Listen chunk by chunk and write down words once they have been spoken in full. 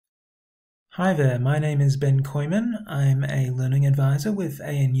Hi there, my name is Ben Koyman. I'm a learning advisor with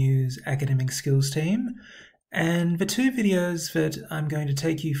ANU's Academic Skills team, and the two videos that I'm going to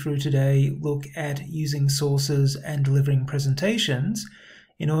take you through today look at using sources and delivering presentations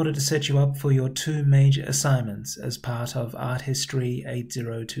in order to set you up for your two major assignments as part of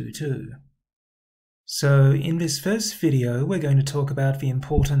ARTH8022. So in this first video, we're going to talk about the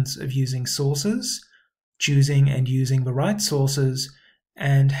importance of using sources, choosing and using the right sources,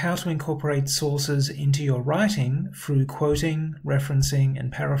 and how to incorporate sources into your writing through quoting, referencing,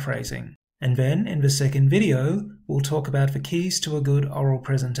 and paraphrasing. And then, in the second video, we'll talk about the keys to a good oral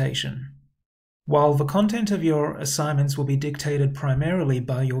presentation. While the content of your assignments will be dictated primarily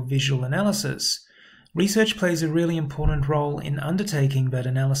by your visual analysis, research plays a really important role in undertaking that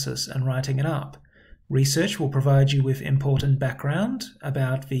analysis and writing it up. Research will provide you with important background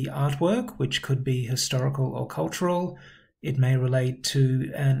about the artwork, which could be historical or cultural. It may relate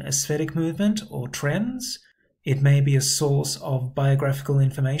to an aesthetic movement or trends. It may be a source of biographical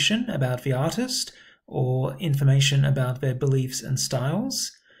information about the artist or information about their beliefs and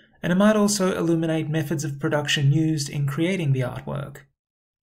styles. And it might also illuminate methods of production used in creating the artwork.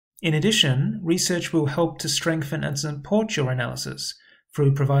 In addition, research will help to strengthen and support your analysis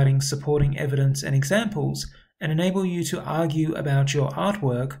through providing supporting evidence and examples and enable you to argue about your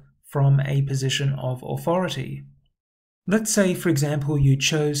artwork from a position of authority. Let's say, for example, you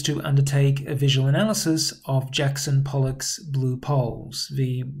chose to undertake a visual analysis of Jackson Pollock's Blue Poles,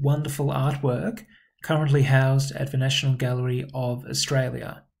 the wonderful artwork currently housed at the National Gallery of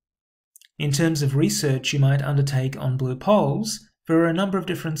Australia. In terms of research you might undertake on blue poles, there are a number of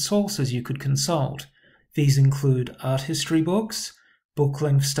different sources you could consult. These include art history books,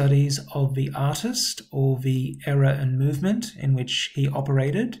 book-length studies of the artist or the era and movement in which he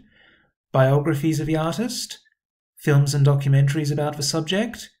operated, biographies of the artist, films and documentaries about the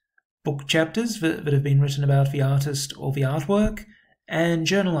subject, book chapters that have been written about the artist or the artwork, and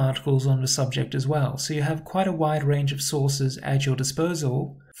journal articles on the subject as well. So you have quite a wide range of sources at your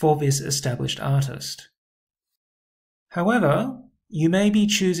disposal for this established artist. However, you may be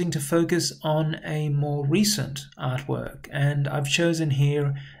choosing to focus on a more recent artwork, and I've chosen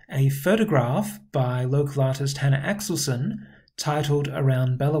here a photograph by local artist Hannah Axelson titled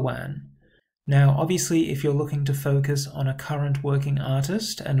Around Belawan. Now, obviously, if you're looking to focus on a current working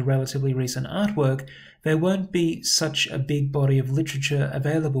artist and a relatively recent artwork, there won't be such a big body of literature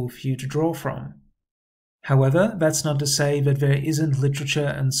available for you to draw from. However, that's not to say that there isn't literature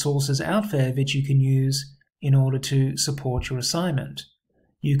and sources out there that you can use in order to support your assignment.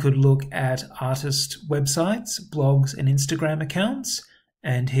 You could look at artist websites, blogs, and Instagram accounts,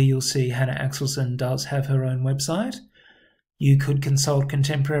 and here you'll see Hannah Axelson does have her own website. You could consult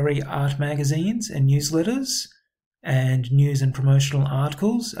contemporary art magazines and newsletters, and news and promotional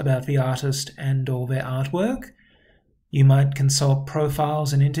articles about the artist and/or their artwork. You might consult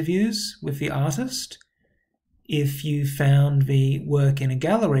profiles and interviews with the artist. If you found the work in a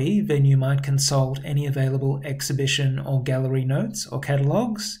gallery, then you might consult any available exhibition or gallery notes or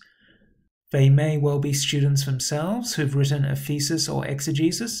catalogues. They may well be students themselves who've written a thesis or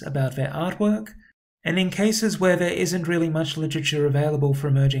exegesis about their artwork. And in cases where there isn't really much literature available for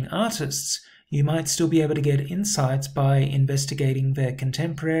emerging artists, you might still be able to get insights by investigating their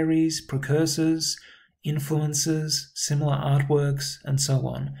contemporaries, precursors, influences, similar artworks, and so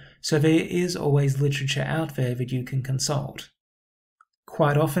on. So there is always literature out there that you can consult.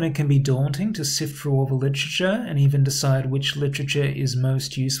 Quite often it can be daunting to sift through all the literature and even decide which literature is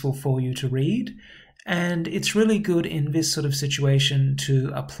most useful for you to read, and it's really good in this sort of situation to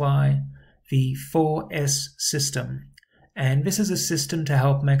apply the 4S system, and this is a system to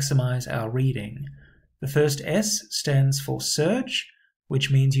help maximize our reading. The first S stands for search,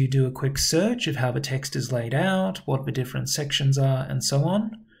 which means you do a quick search of how the text is laid out, what the different sections are, and so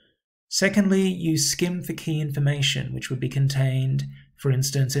on. Secondly, you skim for key information, which would be contained, for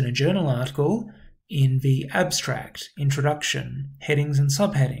instance, in a journal article, in the abstract, introduction, headings and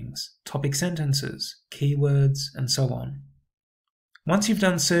subheadings, topic sentences, keywords, and so on. Once you've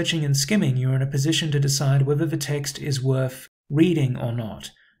done searching and skimming, you're in a position to decide whether the text is worth reading or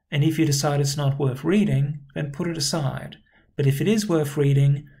not. And if you decide it's not worth reading, then put it aside. But if it is worth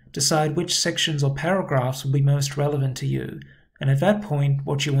reading, decide which sections or paragraphs will be most relevant to you. And at that point,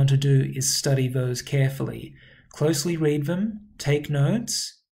 what you want to do is study those carefully. Closely read them, take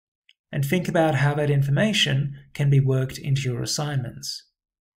notes, and think about how that information can be worked into your assignments.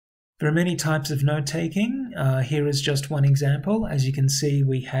 There are many types of note-taking. Here is just one example. As you can see,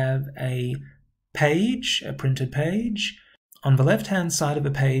 we have a page, a printed page. On the left-hand side of the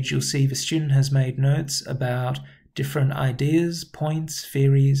page, you'll see the student has made notes about different ideas, points,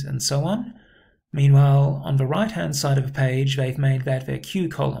 theories, and so on. Meanwhile, on the right-hand side of a page, they've made that their Q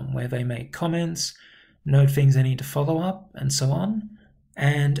column, where they make comments, note things they need to follow up, and so on.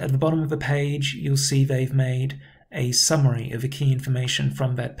 And at the bottom of the page, you'll see they've made a summary of the key information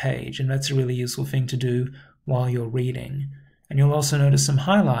from that page, and that's a really useful thing to do while you're reading. And you'll also notice some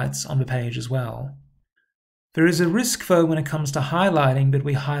highlights on the page as well. There is a risk, though, when it comes to highlighting that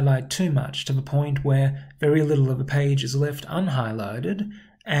we highlight too much to the point where very little of the page is left unhighlighted,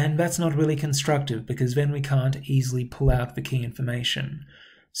 and that's not really constructive because then we can't easily pull out the key information.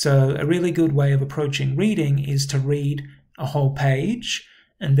 So a really good way of approaching reading is to read a whole page,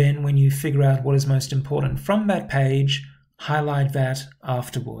 and then when you figure out what is most important from that page, highlight that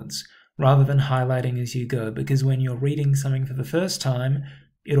afterwards, rather than highlighting as you go, because when you're reading something for the first time,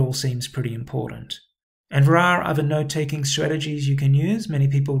 it all seems pretty important. And there are other note-taking strategies you can use. Many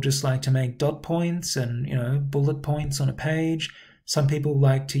people just like to make dot points and, bullet points on a page. Some people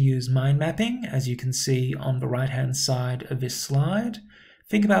like to use mind mapping, as you can see on the right-hand side of this slide.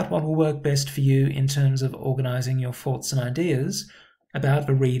 Think about what will work best for you in terms of organizing your thoughts and ideas about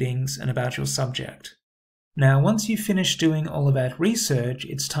the readings and about your subject. Now, once you've finished doing all of that research,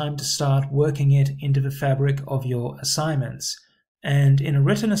 it's time to start working it into the fabric of your assignments. And in a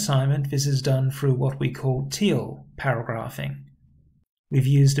written assignment, this is done through what we call teal paragraphing. We've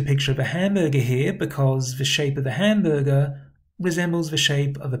used a picture of a hamburger here because the shape of the hamburger resembles the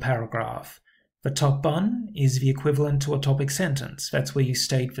shape of a paragraph. The top bun is the equivalent to a topic sentence. That's where you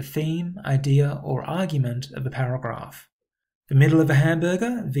state the theme, idea, or argument of the paragraph. The middle of the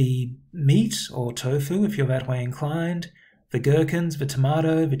hamburger, the meat or tofu if you're that way inclined, the gherkins, the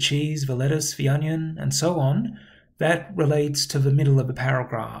tomato, the cheese, the lettuce, the onion, and so on, that relates to the middle of the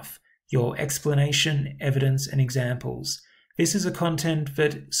paragraph, your explanation, evidence, and examples. This is a content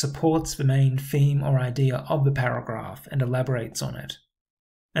that supports the main theme or idea of the paragraph and elaborates on it.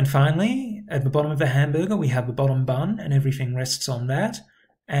 And finally, at the bottom of the hamburger, we have the bottom bun, and everything rests on that.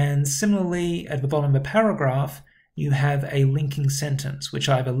 And similarly, at the bottom of the paragraph, you have a linking sentence, which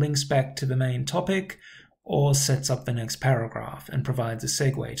either links back to the main topic or sets up the next paragraph and provides a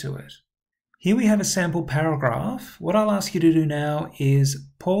segue to it. Here we have a sample paragraph. What I'll ask you to do now is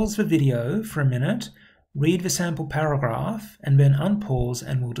pause the video for a minute, read the sample paragraph, and then unpause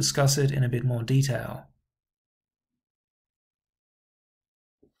and we'll discuss it in a bit more detail.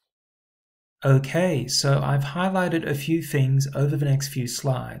 Okay, so I've highlighted a few things over the next few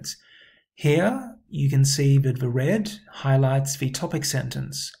slides. Here you can see that the red highlights the topic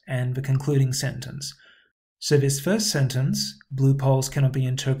sentence and the concluding sentence. So this first sentence, blue poles cannot be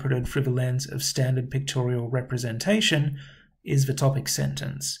interpreted through the lens of standard pictorial representation, is the topic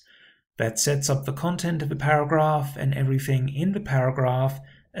sentence. That sets up the content of the paragraph, and everything in the paragraph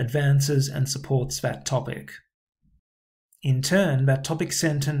advances and supports that topic. In turn, that topic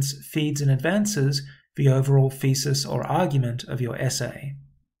sentence feeds and advances the overall thesis or argument of your essay.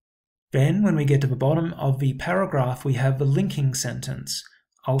 Then, when we get to the bottom of the paragraph, we have the linking sentence.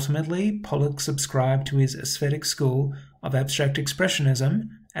 Ultimately, Pollock subscribed to his aesthetic school of abstract expressionism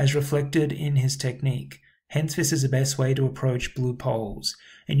as reflected in his technique. Hence, this is the best way to approach blue poles.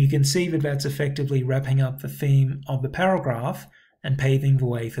 And you can see that that's effectively wrapping up the theme of the paragraph and paving the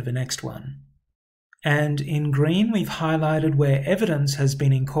way for the next one. And in green, we've highlighted where evidence has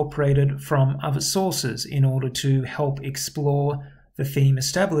been incorporated from other sources in order to help explore the theme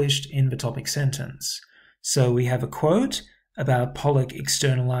established in the topic sentence. So we have a quote about Pollock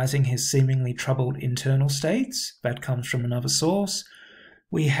externalizing his seemingly troubled internal states. That comes from another source.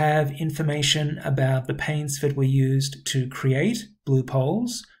 We have information about the paints that were used to create blue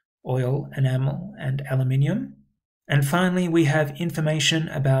poles, oil, enamel, and aluminium. And finally, we have information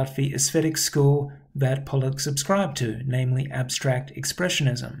about the aesthetic school that Pollock subscribed to, namely abstract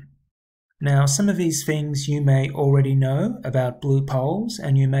expressionism. Now, some of these things you may already know about blue poles,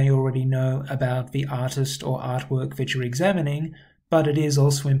 and you may already know about the artist or artwork that you're examining, but it is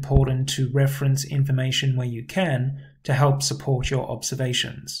also important to reference information where you can to help support your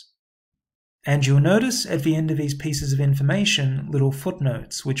observations. And you'll notice at the end of these pieces of information little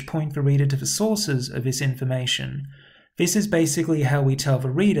footnotes which point the reader to the sources of this information. This is basically how we tell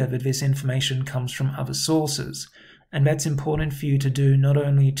the reader that this information comes from other sources. And that's important for you to do, not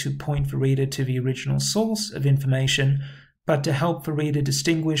only to point the reader to the original source of information, but to help the reader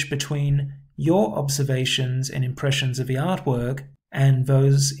distinguish between your observations and impressions of the artwork and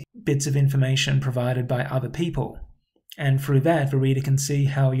those bits of information provided by other people. And through that, the reader can see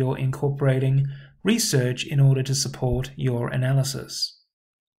how you're incorporating research in order to support your analysis.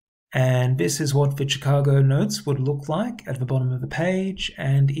 And this is what the Chicago notes would look like at the bottom of the page,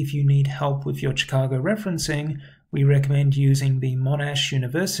 and if you need help with your Chicago referencing, we recommend using the Monash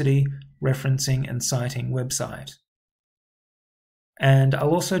University referencing and citing website. And I'll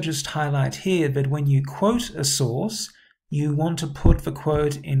also just highlight here that when you quote a source, you want to put the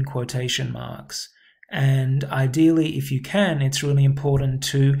quote in quotation marks. And ideally, if you can, it's really important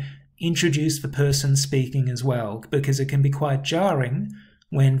to introduce the person speaking as well, because it can be quite jarring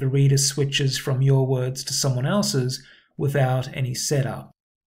when the reader switches from your words to someone else's without any setup.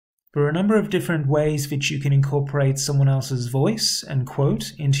 There are a number of different ways that you can incorporate someone else's voice and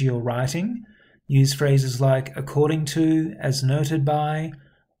quote into your writing. Use phrases like according to, as noted by,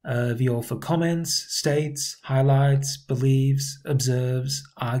 the author comments, states, highlights, believes, observes,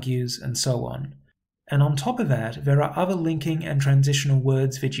 argues, and so on. And on top of that, there are other linking and transitional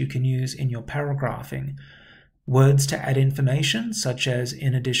words that you can use in your paragraphing. Words to add information, such as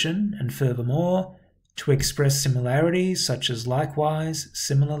in addition and furthermore, to express similarities, such as likewise,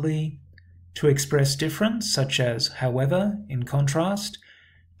 similarly, to express difference, such as however, in contrast,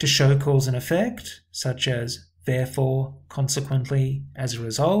 to show cause and effect, such as therefore, consequently, as a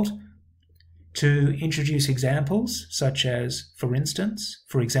result, to introduce examples, such as for instance,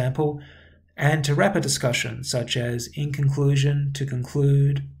 for example, and to wrap a discussion, such as in conclusion, to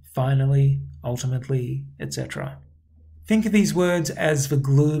conclude, finally, ultimately, etc. Think of these words as the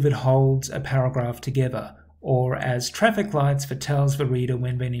glue that holds a paragraph together, or as traffic lights that tells the reader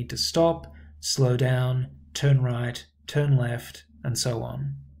when they need to stop, slow down, turn right, turn left, and so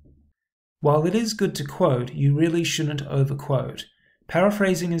on. While it is good to quote, you really shouldn't overquote.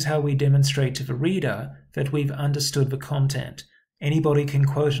 Paraphrasing is how we demonstrate to the reader that we've understood the content. Anybody can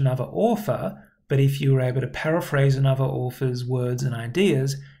quote another author, but if you are able to paraphrase another author's words and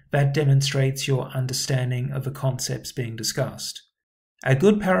ideas, that demonstrates your understanding of the concepts being discussed. A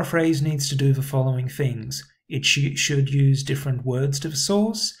good paraphrase needs to do the following things. It should use different words to the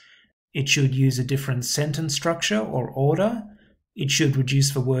source. It should use a different sentence structure or order. It should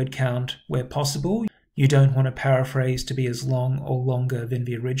reduce the word count where possible. You don't want a paraphrase to be as long or longer than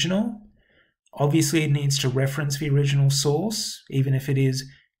the original. Obviously, it needs to reference the original source. Even if it is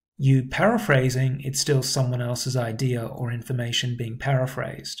you paraphrasing, it's still someone else's idea or information being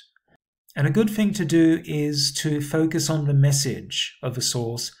paraphrased. And a good thing to do is to focus on the message of a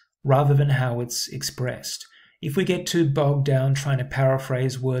source rather than how it's expressed. If we get too bogged down trying to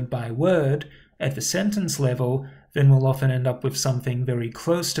paraphrase word by word at the sentence level, then we'll often end up with something very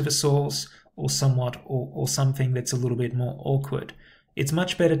close to the source or something that's a little bit more awkward. It's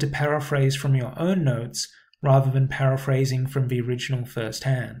much better to paraphrase from your own notes rather than paraphrasing from the original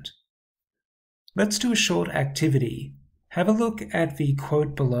firsthand. Let's do a short activity. Have a look at the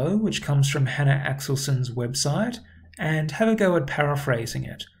quote below, which comes from Hannah Axelson's website, and have a go at paraphrasing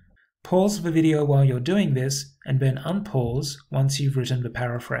it. Pause the video while you're doing this, and then unpause once you've written the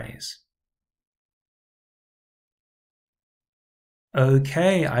paraphrase.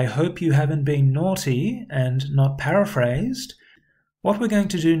 Okay, I hope you haven't been naughty and not paraphrased. What we're going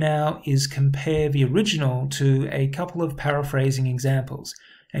to do now is compare the original to a couple of paraphrasing examples.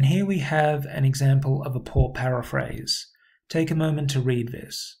 And here we have an example of a poor paraphrase. Take a moment to read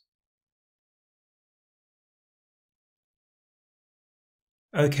this.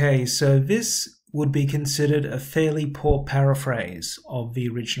 Okay, so this would be considered a fairly poor paraphrase of the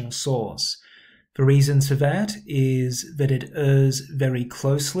original source. The reason for that is that it errs very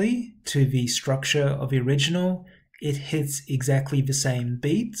closely to the structure of the original. It hits exactly the same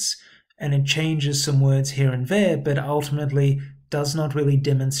beats, and it changes some words here and there, but ultimately does not really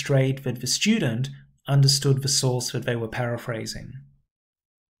demonstrate that the student understood the source that they were paraphrasing.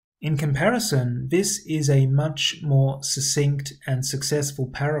 In comparison, this is a much more succinct and successful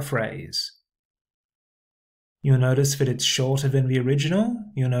paraphrase. You'll notice that it's shorter than the original.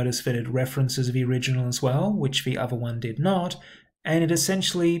 You'll notice that it references the original as well, which the other one did not, and it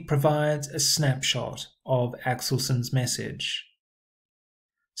essentially provides a snapshot of Axelson's message.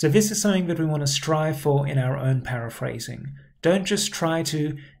 So this is something that we want to strive for in our own paraphrasing. Don't just try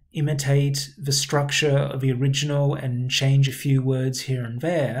to imitate the structure of the original and change a few words here and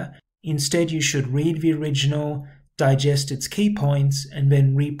there. Instead, you should read the original, digest its key points, and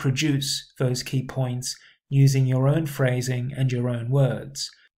then reproduce those key points using your own phrasing and your own words.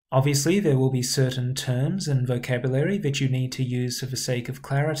 Obviously, there will be certain terms and vocabulary that you need to use for the sake of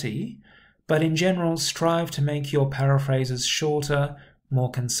clarity, but in general, strive to make your paraphrases shorter, more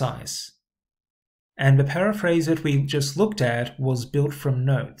concise. And the paraphrase that we just looked at was built from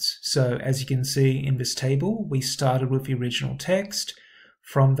notes. So as you can see in this table, we started with the original text.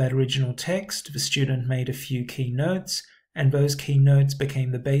 From that original text, the student made a few key notes, and those key notes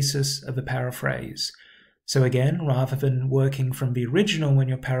became the basis of the paraphrase. So again, rather than working from the original when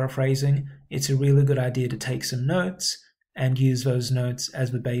you're paraphrasing, it's a really good idea to take some notes and use those notes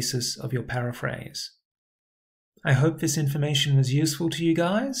as the basis of your paraphrase. I hope this information was useful to you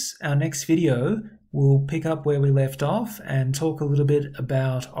guys. Our next video will pick up where we left off and talk a little bit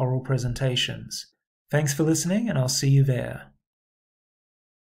about oral presentations. Thanks for listening, and I'll see you there.